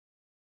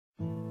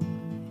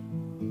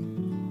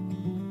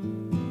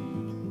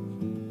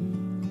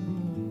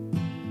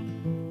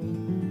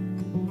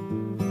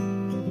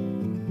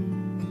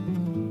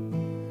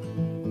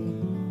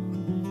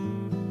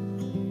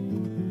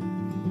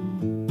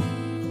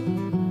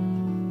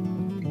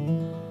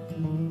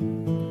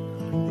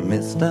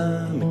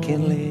Mr.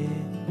 McKinley,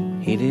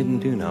 he didn't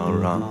do no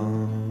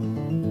wrong.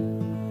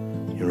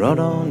 He rode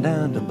on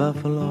down to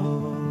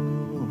Buffalo,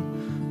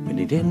 but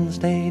he didn't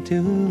stay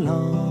too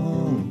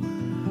long.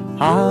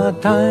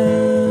 Hard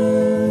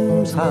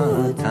times,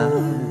 hard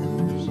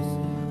times,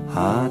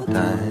 hard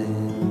times.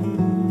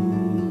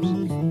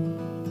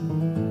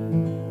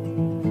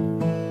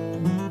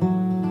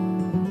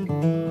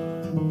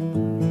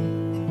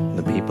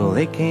 The people,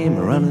 they came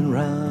running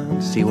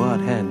round to see what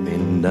had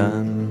been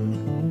done.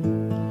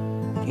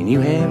 And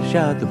you have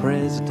shot the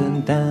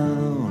president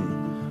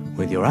down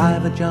with your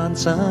Ivor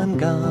Johnson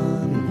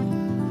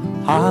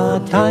gun.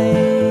 Hard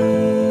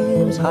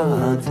times,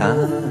 hard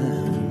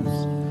times,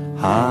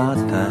 hard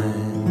times.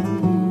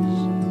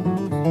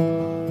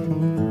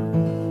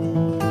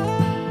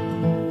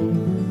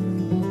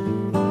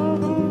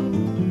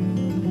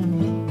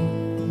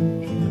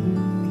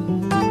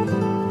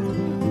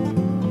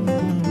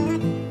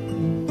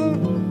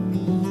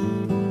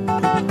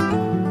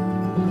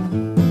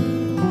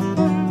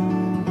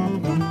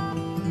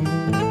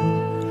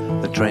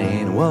 The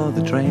train was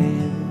the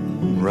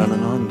train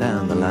running on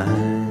down the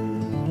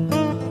line,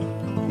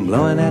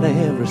 blowing out of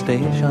every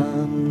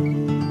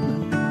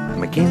station.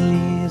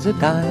 McKinley's a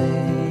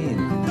dying.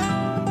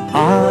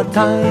 Hard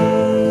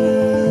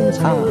times,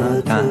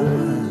 hard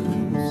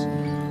times,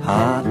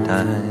 hard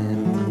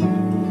times.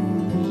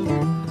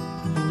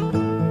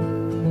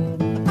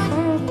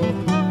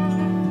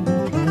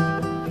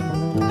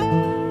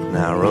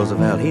 Now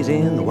Roosevelt, he's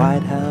in the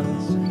White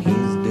House,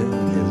 he's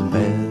doing his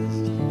best.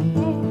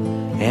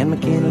 And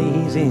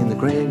McKinley, he's in the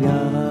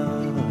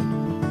graveyard,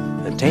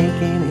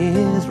 taking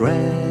his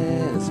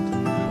rest.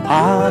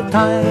 Hard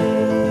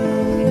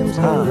times,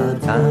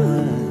 hard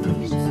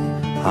times,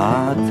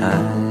 hard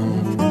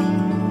times.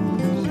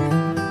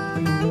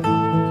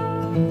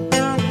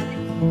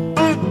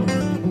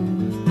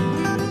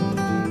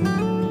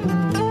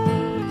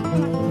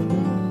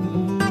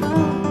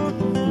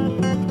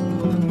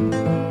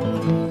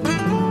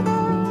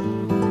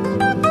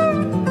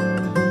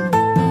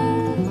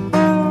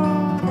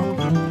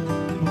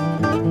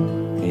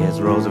 Yes,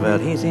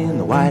 Roosevelt, he's in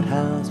the White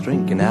House,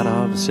 drinking out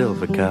of a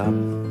silver cup.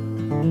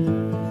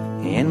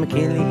 And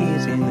McKinley,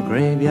 he's in the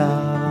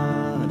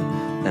graveyard,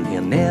 and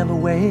he'll never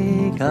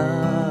wake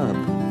up.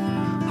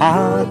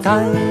 Hard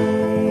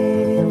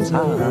times,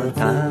 hard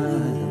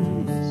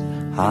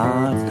times,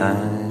 hard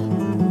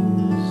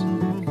times.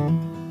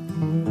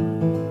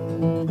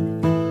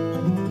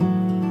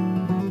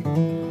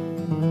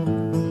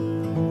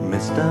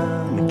 Mr.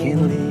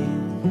 McKinley,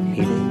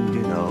 he didn't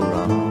do no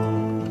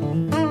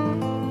wrong.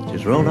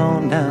 Just rode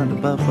on down to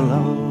Buffalo,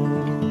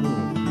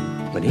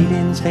 but he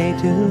didn't stay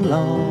too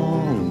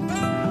long.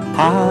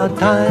 Hard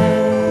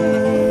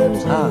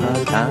times,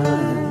 hard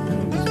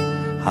times,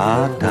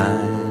 hard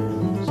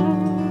times,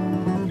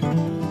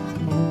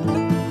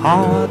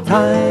 hard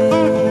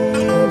times.